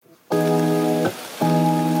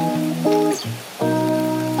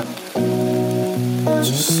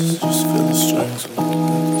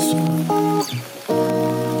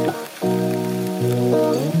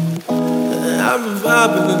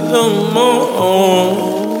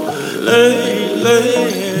lately,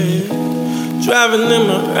 driving in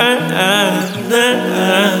my ride,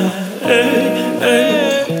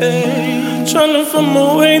 trying to find my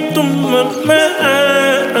way through my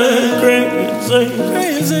mind, crazy,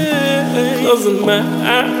 closing my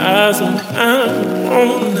eyes and I'm on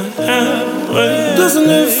the highway. Doesn't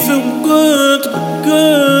it feel good to be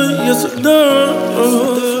good? Yes it does,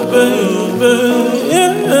 baby, yeah.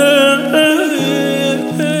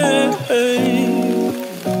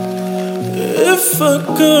 If I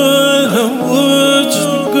could, I would just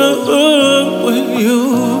be good with you.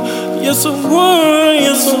 Yes I would,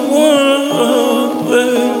 yes I would,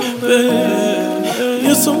 baby.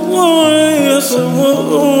 Yes I would, yes I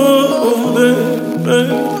would,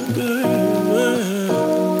 baby.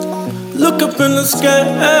 Look up in the sky,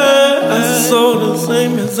 I saw the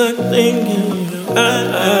same exact thing in your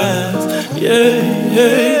eyes. Yeah.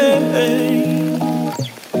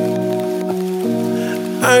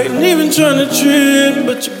 I ain't even tryna trip,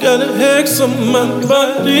 but you got a hex on my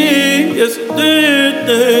body. Yes, it did.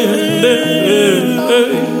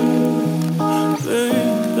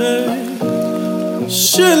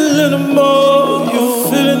 Shit, a little more, you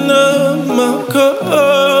filling up my cup.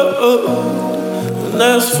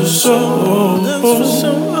 That's for sure.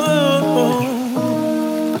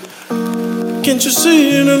 Can't you see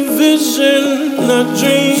in a vision? Our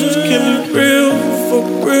dreams can be real, for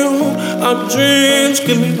real. Our dreams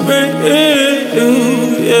can be real,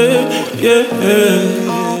 yeah.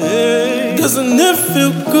 Doesn't it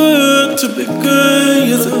feel good to be good?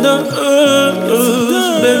 Yes, it does,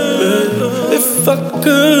 baby. If I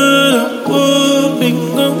could, I would be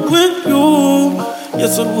good with you.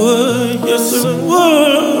 Yes, I would, baby. Yes, I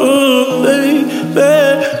would, baby.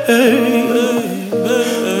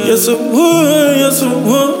 Yes, I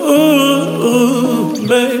would,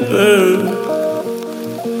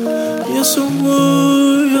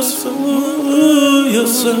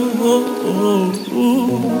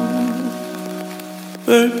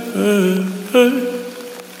 baby.